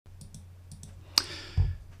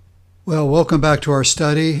Well, welcome back to our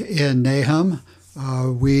study in Nahum.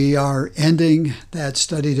 We are ending that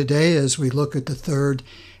study today as we look at the third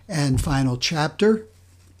and final chapter.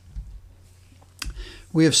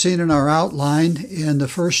 We have seen in our outline in the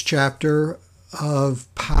first chapter of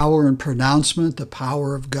power and pronouncement, the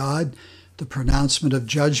power of God, the pronouncement of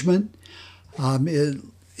judgment.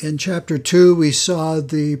 In chapter 2, we saw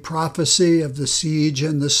the prophecy of the siege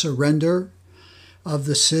and the surrender of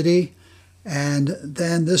the city. And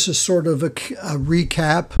then this is sort of a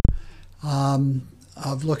recap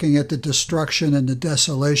of looking at the destruction and the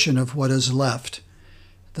desolation of what is left,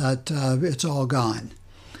 that it's all gone.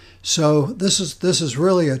 So this is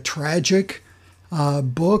really a tragic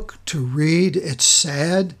book to read. It's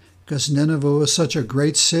sad because Nineveh was such a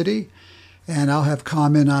great city, and I'll have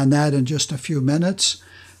comment on that in just a few minutes.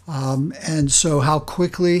 And so how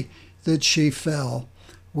quickly that she fell.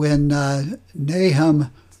 When Nahum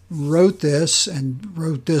wrote this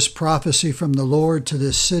prophecy from the Lord to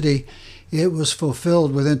this city, it was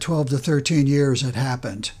fulfilled within 12 to 13 years it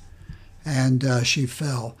happened. And she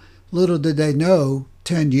fell. Little did they know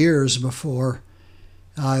 10 years before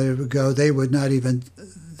it would go, they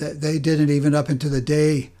didn't even up into the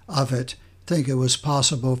day of it think it was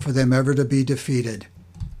possible for them ever to be defeated.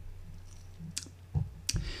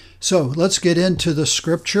 So let's get into the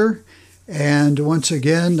scripture. And once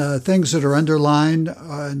again, things that are underlined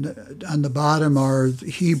on the bottom are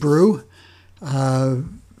Hebrew.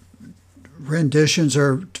 Renditions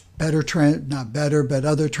are not better, but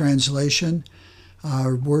other translation.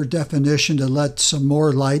 Word definition to let some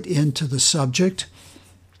more light into the subject.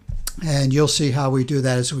 And you'll see how we do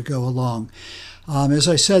that as we go along. As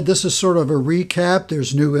I said, this is sort of a recap.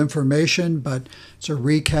 There's new information, but it's a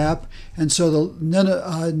recap. And so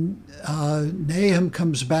Nahum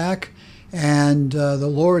comes back, and the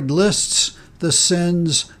Lord lists the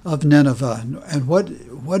sins of Nineveh. And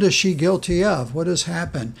what is she guilty of? What has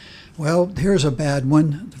happened? Well, here's a bad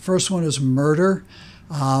one. The first one is murder.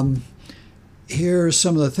 Here's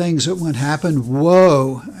some of the things that would happen.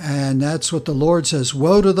 Woe! And that's what the Lord says.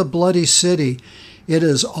 Woe to the bloody city. It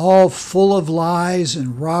is all full of lies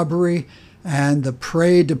and robbery, and the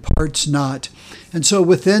prey departs not. And so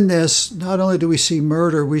within this, not only do we see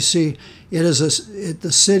murder, we see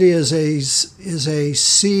the city is a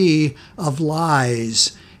sea of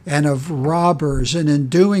lies and of robbers. And in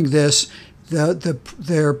doing this,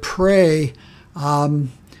 their prey,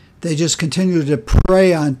 they just continue to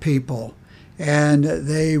prey on people, and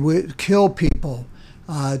they would kill people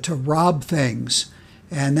to rob things.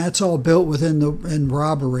 And that's all built in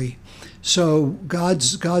robbery. So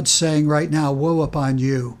God's saying right now, woe upon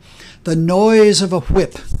you. The noise of a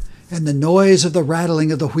whip, and the noise of the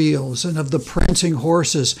rattling of the wheels, and of the prancing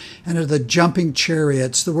horses, and of the jumping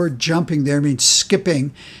chariots. The word jumping there means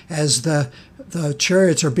skipping, as the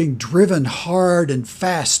chariots are being driven hard and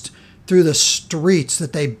fast through the streets,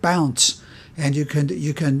 that they bounce. And you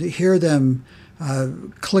can hear them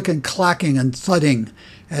clicking, clacking, and thudding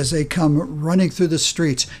as they come running through the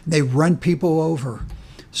streets. They run people over.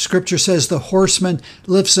 Scripture says the horseman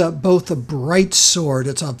lifts up both a bright sword,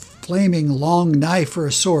 it's a flaming long knife for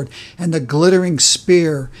a sword, and the glittering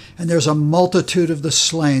spear, and there's a multitude of the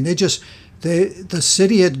slain. The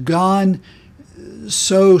city had gone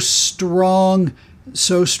so strong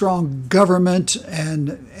government and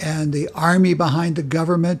the army behind the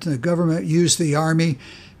government, and the government used the army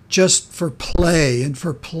just for play and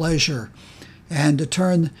for pleasure, and to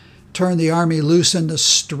turn the army loose in the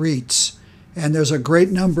streets. And there's a great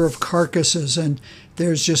number of carcasses, and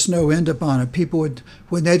there's just no end upon it. People would,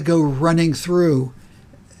 when they'd go running through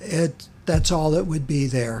it, that's all that would be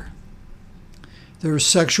there. There's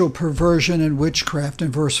sexual perversion and witchcraft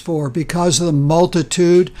in verse 4. Because of the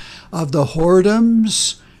multitude of the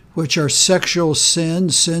whoredoms, which are sexual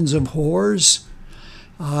sins of whores,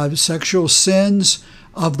 sexual sins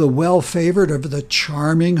of the well-favored, of the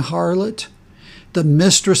charming harlot, the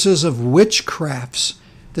mistresses of witchcrafts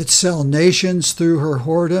that sell nations through her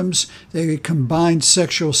whoredoms. They combine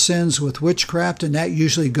sexual sins with witchcraft, and that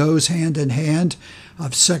usually goes hand in hand,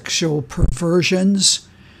 of sexual perversions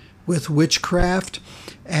with witchcraft,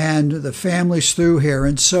 and the families through here.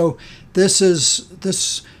 And so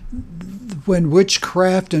when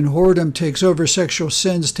witchcraft and whoredom takes over, sexual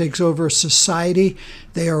sins takes over society,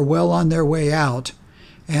 they are well on their way out.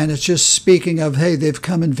 And it's just speaking of, hey, they've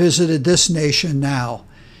come and visited this nation now,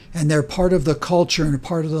 and they're part of the culture and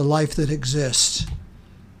part of the life that exists.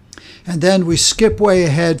 And then we skip way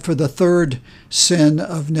ahead for the third sin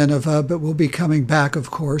of Nineveh, but we'll be coming back,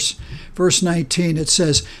 of course. Verse 19, it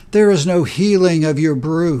says, there is no healing of your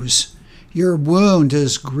bruise. Your wound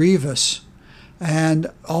is grievous, and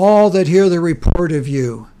all that hear the report of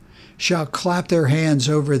you shall clap their hands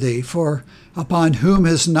over thee, for upon whom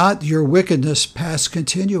has not your wickedness passed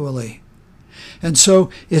continually? And so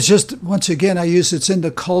it's just, once again, it's in the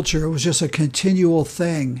culture. It was just a continual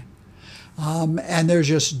thing. And they were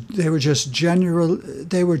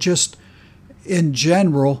just in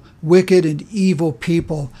general wicked and evil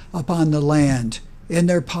people upon the land, in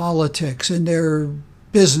their politics, in their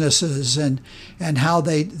businesses, and how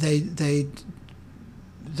they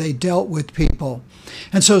dealt with people.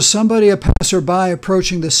 And so a passerby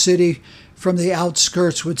approaching the city from the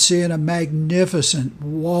outskirts would see in a magnificent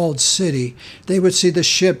walled city. They would see the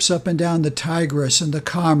ships up and down the Tigris and the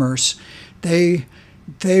commerce. They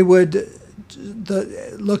would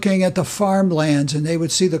looking at the farmlands, and they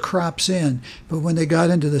would see the crops in. But when they got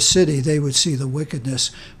into the city, they would see the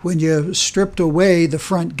wickedness. When you stripped away the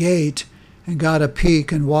front gate and got a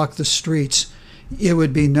peek and walked the streets, it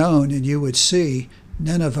would be known, and you would see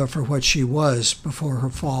Nineveh for what she was before her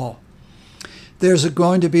fall. There's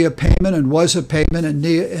going to be a payment, and was a payment,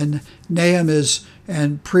 and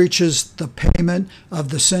Nahum preaches the payment of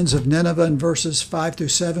the sins of Nineveh in verses 5 through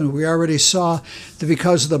 7. We already saw that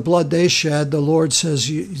because of the blood they shed, the Lord says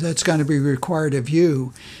that's going to be required of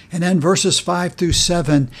you. And then verses 5 through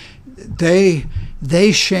 7, they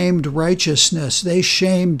shamed righteousness. They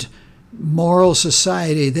shamed moral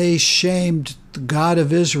society. They shamed the God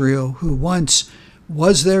of Israel, who once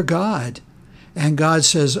was their God. And God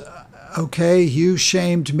says, okay, you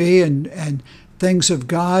shamed me and things of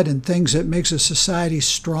God and things that makes a society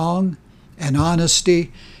strong and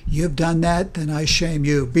honesty. You've done that, then I shame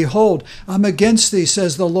you. Behold, I'm against thee,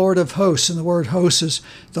 says the Lord of hosts. And the word hosts is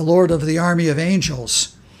the Lord of the army of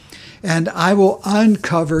angels. And I will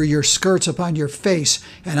uncover your skirts upon your face,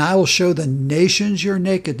 and I will show the nations your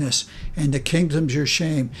nakedness and the kingdoms your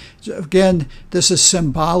shame. So again, this is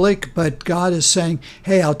symbolic, but God is saying,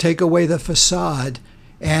 hey, I'll take away the facade,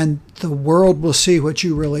 and the world will see what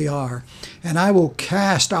you really are. And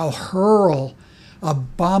I'll hurl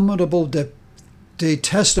abominable,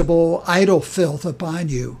 detestable idol filth upon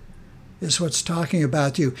you, is what's talking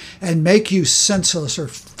about you, and make you senseless or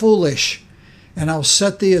foolish. And I'll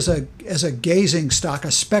set thee as a gazing stock,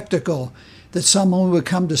 a spectacle that someone would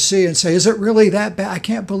come to see and say, is it really that bad? I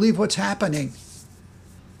can't believe what's happening.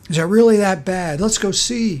 Is it really that bad? Let's go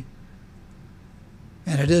see.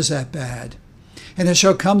 And it is that bad. And it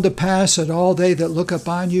shall come to pass that all they that look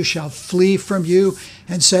upon you shall flee from you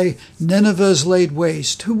and say, Nineveh is laid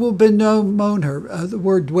waste. Who will bemoan her? The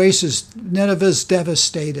word waste is Nineveh is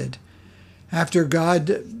devastated. After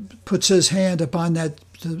God puts his hand upon the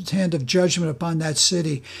hand of judgment upon that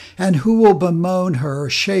city. And who will bemoan her, or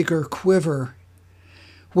shake or quiver?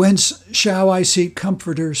 Whence shall I seek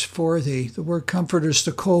comforters for thee? The word comforters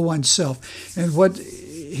to call oneself. And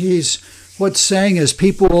what's saying is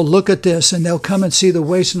people will look at this and they'll come and see the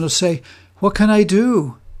waste and they'll say, what can I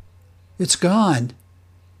do? It's gone.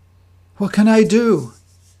 What can I do?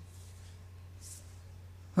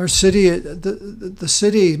 Our city, the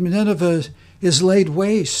city, Nineveh, is laid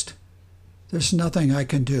waste. There's nothing I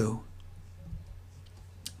can do.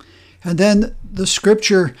 And then the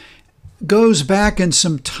scripture goes back in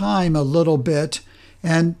some time a little bit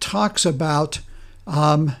and talks about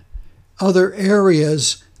other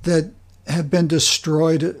areas that have been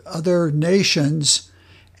destroyed, other nations,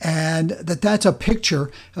 and that's a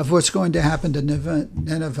picture of what's going to happen to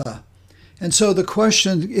Nineveh. And so the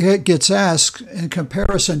question gets asked in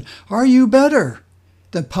comparison, are you better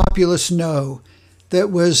than populous No, that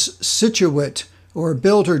was situate or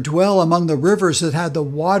built or dwell among the rivers that had the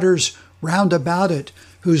waters round about it,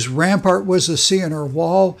 whose rampart was the sea and her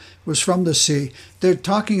wall was from the sea? They're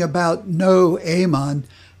talking about No, Ammon,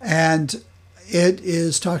 and it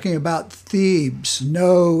is talking about Thebes.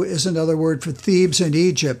 No is another word for Thebes in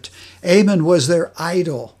Egypt. Ammon was their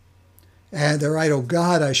idol, and their idol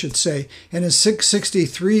god, I should say. And in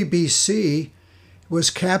 663 BC, was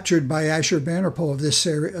captured by Ashurbanipal of this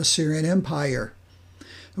Assyrian Empire.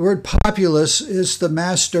 The word populous is the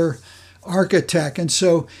master architect. And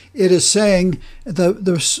so it is saying,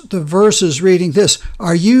 the verse is reading this,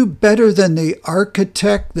 are you better than the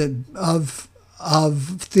architect of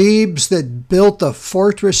Thebes that built the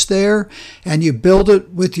fortress there, and you build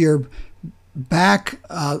it with your back,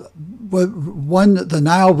 the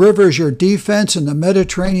Nile River is your defense and the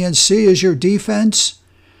Mediterranean Sea is your defense,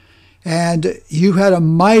 and you had a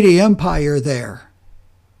mighty empire there.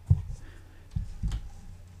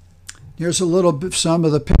 Here's a little bit, some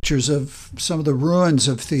of the pictures of some of the ruins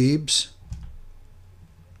of Thebes.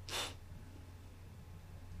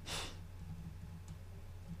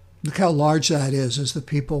 Look how large that is as the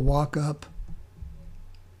people walk up.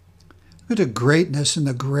 Look at the greatness and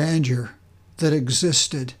the grandeur that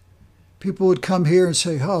existed People would come here and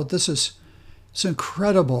say, oh, it's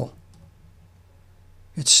incredible.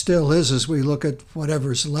 It still is as we look at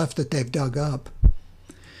whatever's left that they've dug up.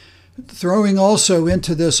 Throwing also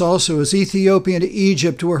into this also is Ethiopia and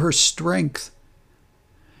Egypt were her strength.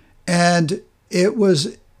 And it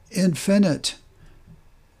was infinite.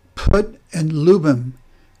 Put and Lubim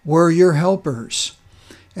were your helpers.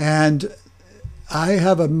 And I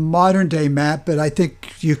have a modern day map, but I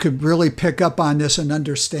think you could really pick up on this and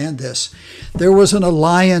understand this. There was an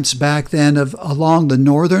alliance back then along the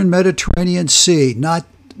northern Mediterranean Sea, not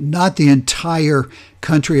the entire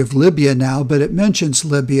country of Libya now, but it mentions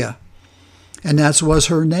Libya. And that was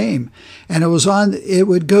her name. And it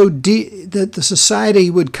would go deep, that the society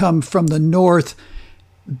would come from the north,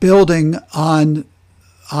 building on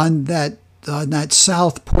that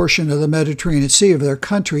south portion of the Mediterranean Sea of their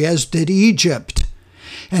country, as did Egypt.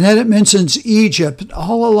 And then it mentions Egypt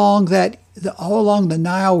all along the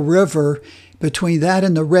Nile River, between that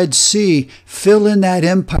and the Red Sea, fill in that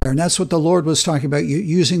empire. And that's what the Lord was talking about,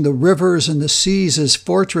 using the rivers and the seas as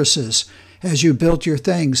fortresses as you built your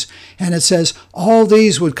things. And it says all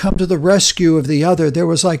these would come to the rescue of the other. There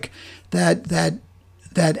was like that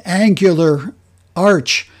angular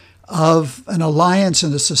arch of an alliance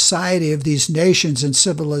and a society of these nations and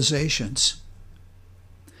civilizations.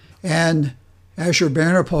 And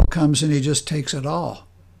Ashurbanipal comes and he just takes it all.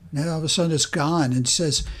 Now all of a sudden it's gone, and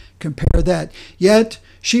says, compare that. Yet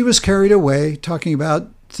she was carried away, talking about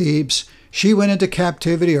Thebes. She went into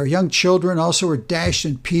captivity. Her young children also were dashed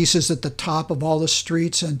in pieces at the top of all the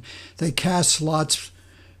streets, and they cast lots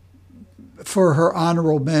for her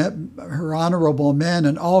honorable men,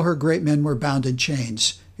 and all her great men were bound in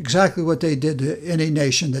chains. Exactly what they did to any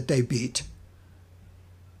nation that they beat.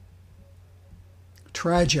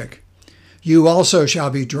 Tragic. You also shall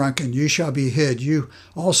be drunken, you shall be hid, you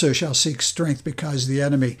also shall seek strength because of the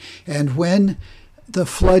enemy. And when the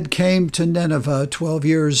flood came to Nineveh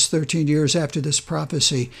 13 years after this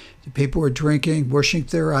prophecy, the people were drinking, worshiping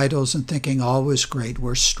their idols, and thinking all was great,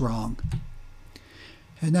 we're strong.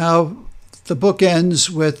 And now the book ends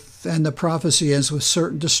with, and the prophecy ends with,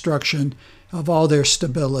 certain destruction of all their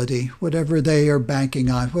stability, whatever they are banking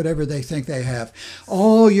on, whatever they think they have.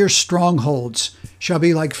 All your strongholds shall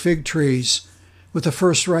be like fig trees with the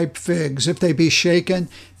first ripe figs. If they be shaken,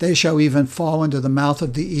 they shall even fall into the mouth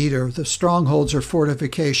of the eater. The strongholds are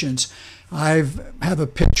fortifications. I have a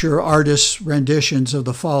picture, artist's renditions of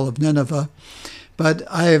the fall of Nineveh, but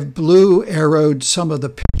I have blue arrowed some of the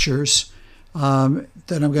pictures that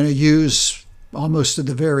I'm going to use almost at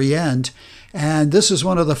the very end. And this is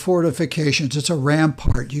one of the fortifications. It's a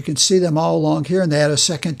rampart. You can see them all along here, and they had a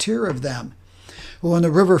second tier of them. Well, when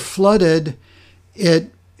the river flooded,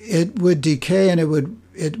 it would decay, and it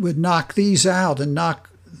would knock these out and knock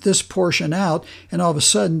this portion out, and all of a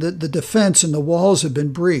sudden the defense and the walls have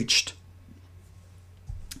been breached.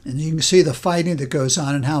 And you can see the fighting that goes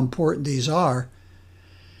on and how important these are.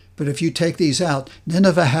 But if you take these out,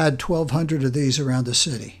 Nineveh had 1,200 of these around the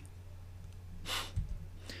city.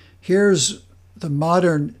 Here's the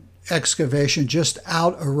modern excavation just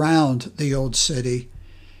out around the old city,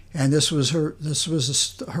 and this was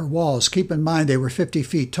her walls. Keep in mind they were 50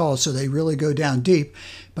 feet tall, so they really go down deep.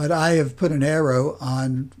 But I have put an arrow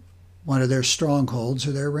on one of their strongholds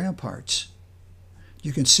or their ramparts.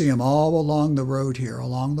 You can see them all along the road here,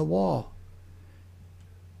 along the wall.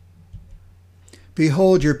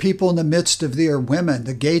 Behold, your people in the midst of thee are women.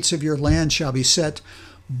 The gates of your land shall be set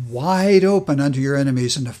wide open unto your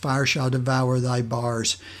enemies, and the fire shall devour thy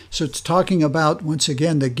bars. So it's talking about, once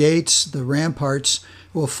again, the gates, the ramparts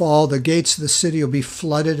will fall. The gates of the city will be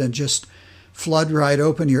flooded and just flood right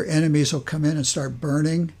open. Your enemies will come in and start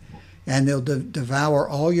burning, and they'll devour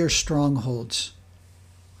all your strongholds.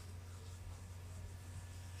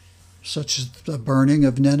 Such as the burning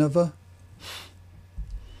of Nineveh.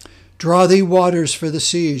 Draw thee waters for the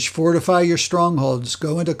siege, fortify your strongholds,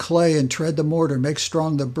 go into clay and tread the mortar, make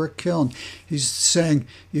strong the brick kiln. He's saying,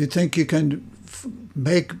 you think you can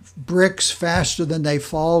make bricks faster than they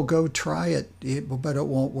fall? Go try it, but it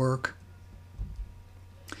won't work.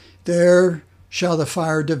 There shall the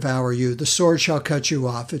fire devour you, the sword shall cut you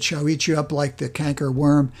off, it shall eat you up like the canker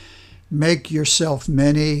worm. Make yourself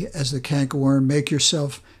many as the canker worm, make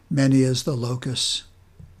yourself many as the locusts.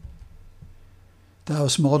 Thou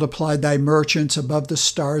hast multiplied thy merchants above the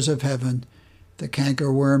stars of heaven. The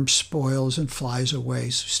cankerworm spoils and flies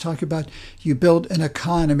away. So he's talking about you built an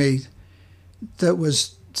economy that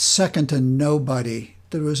was second to nobody,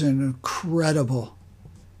 that was incredible.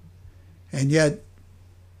 And yet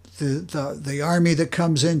the army that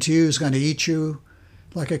comes into you is going to eat you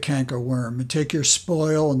like a cankerworm, and take your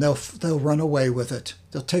spoil, and they'll run away with it.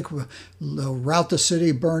 They'll rout the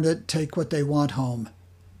city, burn it, take what they want home.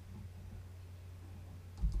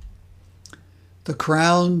 The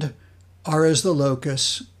crowned are as the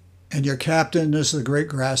locusts, and your captain is the great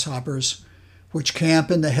grasshoppers, which camp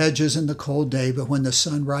in the hedges in the cold day, but when the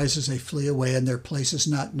sun rises, they flee away, and their place is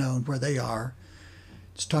not known where they are.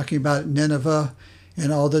 It's talking about Nineveh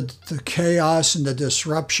and all the chaos and the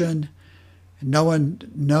disruption, and no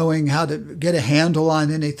one knowing how to get a handle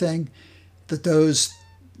on anything, that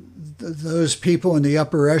those people in the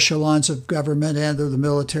upper echelons of government and of the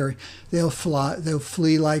military, they'll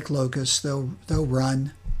flee like locusts, they'll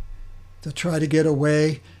run, they'll try to get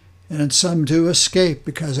away, and some do escape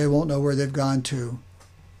because they won't know where they've gone to.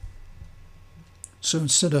 So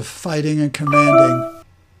instead of fighting and commanding,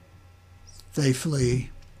 they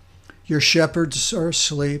flee. Your shepherds are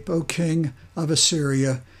asleep, O king of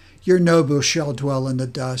Assyria. Your nobles shall dwell in the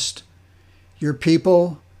dust. Your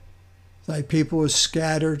people, thy people is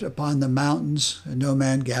scattered upon the mountains, and no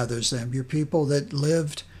man gathers them. Your people that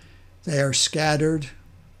lived, they are scattered,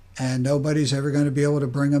 and nobody's ever going to be able to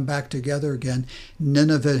bring them back together again.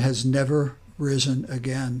 Nineveh has never risen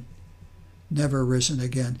again. Never risen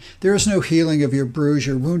again. There is no healing of your bruise.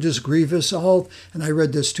 Your wound is grievous. All, and I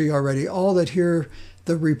read this to you already, all that hear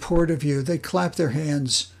the report of you, they clap their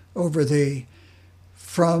hands over thee.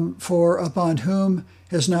 For upon whom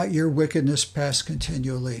has not your wickedness passed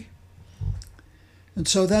continually? And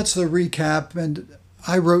so that's the recap. And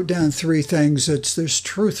I wrote down three things. There's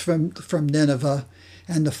truth from Nineveh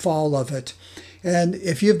and the fall of it. And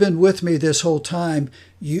if you've been with me this whole time,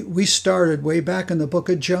 we started way back in the book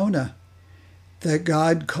of Jonah, that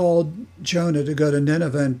God called Jonah to go to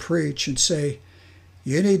Nineveh and preach and say,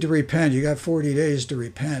 you need to repent. You got 40 days to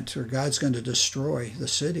repent or God's going to destroy the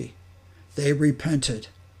city. They repented.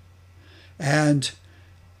 And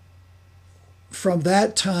from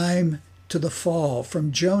that time to the fall,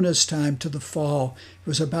 from Jonah's time to the fall, it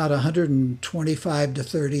was about 125 to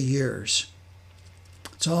 30 years.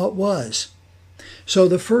 That's all it was. So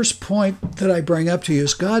the first point that I bring up to you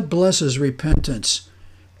is God blesses repentance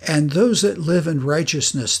and those that live in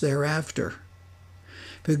righteousness thereafter.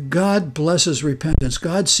 But God blesses repentance.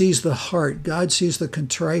 God sees the heart. God sees the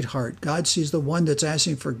contrite heart. God sees the one that's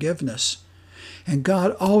asking forgiveness. And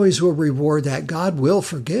God always will reward that. God will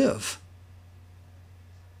forgive.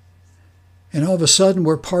 And all of a sudden,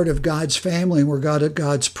 we're part of God's family and we're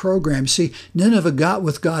God's program. See, Nineveh got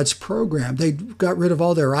with God's program. They got rid of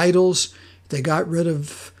all their idols. They got rid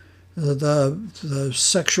of the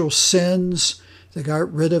sexual sins. They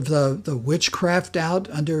got rid of the witchcraft out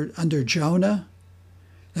under Jonah.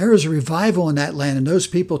 There was a revival in that land, and those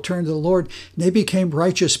people turned to the Lord, and they became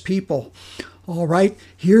righteous people. All right,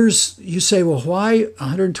 you say, well, why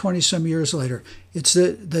 120 some years later? It's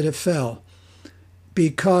that it fell.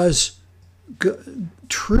 Because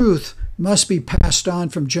truth must be passed on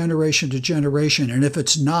from generation to generation, and if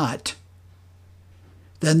it's not,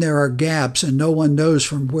 then there are gaps, and no one knows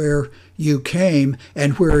from where you came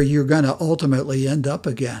and where you're going to ultimately end up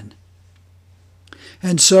again.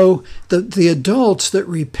 And so the adults that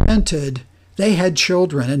repented, they had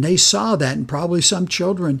children, and they saw that, and probably some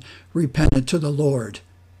children repented to the Lord.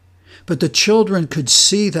 But the children could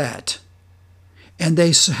see that, and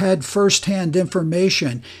they had firsthand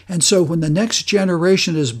information. And so when the next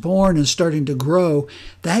generation is born and starting to grow,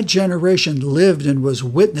 that generation lived and was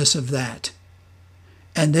witness of that.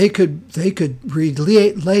 And they could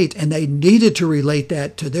relate, and they needed to relate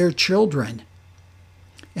that to their children.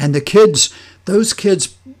 And those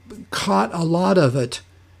kids caught a lot of it,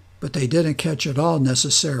 but they didn't catch it all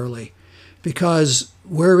necessarily, because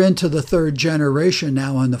we're into the third generation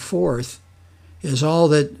now, and the fourth is all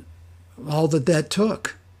that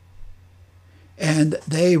took. And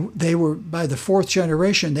they were, by the fourth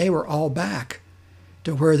generation, they were all back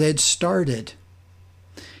to where they'd started.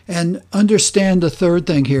 And understand the third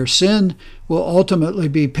thing here. Sin will ultimately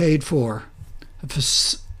be paid for.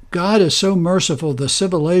 God is so merciful, the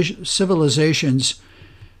civilizations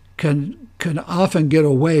can often get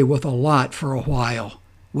away with a lot for a while.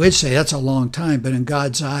 We'd say that's a long time, but in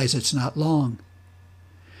God's eyes, it's not long.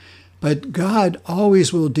 But God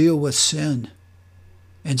always will deal with sin,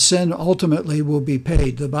 and sin ultimately will be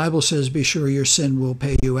paid. The Bible says, be sure your sin will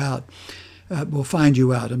pay you out, will find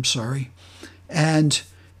you out, And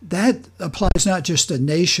that applies not just to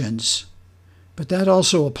nations, but that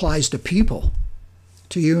also applies to people,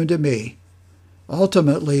 to you and to me.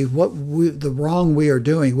 Ultimately, the wrong we are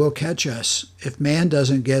doing will catch us. If man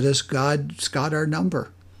doesn't get us, God's got our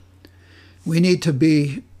number. We need to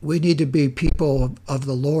be people of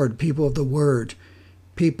the Lord, people of the Word,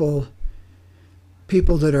 people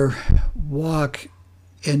people that walk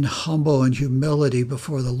in humble and humility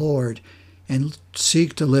before the Lord and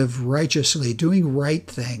seek to live righteously, doing right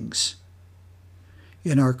things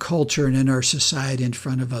in our culture and in our society in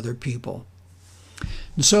front of other people.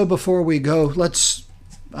 And so before we go,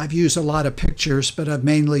 I've used a lot of pictures, but I've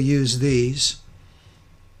mainly used these.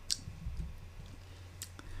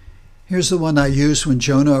 Here's the one I used when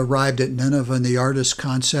Jonah arrived at Nineveh, and the artist's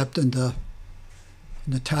concept, and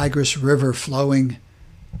the Tigris River flowing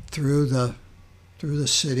through the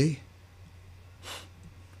city.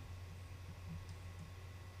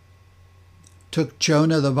 Took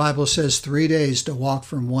Jonah, the Bible says, 3 days to walk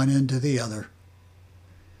from one end to the other.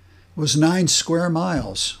 It was 9 square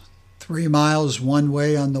miles, 3 miles one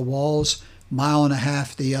way on the walls, 1.5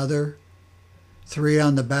 miles the other, 3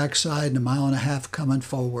 on the backside, and 1.5 miles coming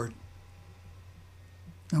forward.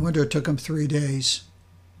 I wonder it took him 3 days.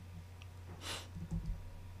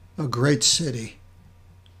 A great city,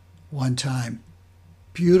 one time.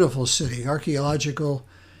 Beautiful city. Archaeological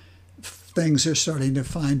things are starting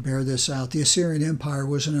to bear this out. The Assyrian Empire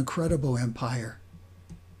was an incredible empire.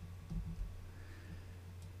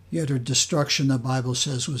 Yet her destruction, the Bible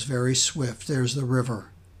says, was very swift. There's the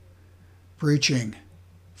river, breaching,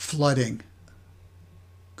 flooding,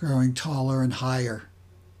 growing taller and higher.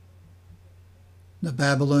 The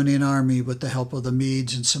Babylonian army, with the help of the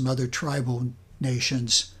Medes and some other tribal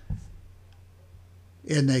nations,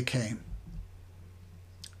 in they came.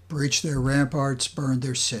 Breached their ramparts, burned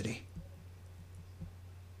their city.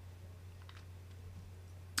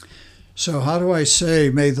 So how do I say,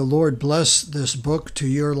 may the Lord bless this book to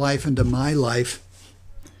your life and to my life?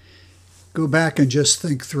 Go back and just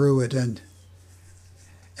think through it and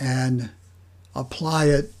apply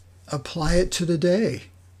it to today.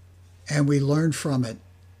 And we learn from it.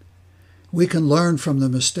 We can learn from the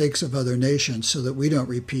mistakes of other nations so that we don't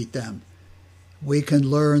repeat them. We can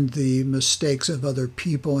learn the mistakes of other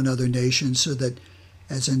people and other nations so that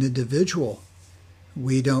as an individual,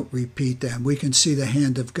 we don't repeat them. We can see the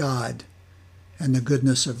hand of God and the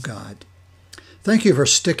goodness of God. Thank you for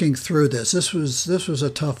sticking through this. This was a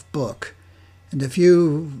tough book. And if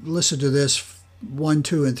you listen to this 1,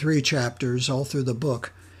 2, and 3 chapters all through the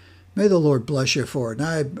book, may the Lord bless you for it.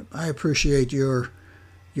 And I appreciate your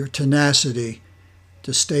tenacity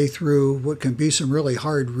to stay through what can be some really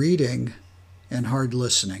hard reading and hard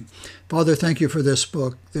listening. Father, thank you for this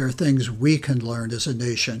book. There are things we can learn as a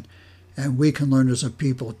nation and we can learn as a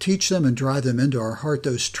people. Teach them and drive them into our heart,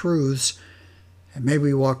 those truths, and may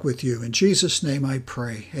we walk with you. In Jesus' name I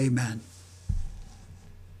pray. Amen.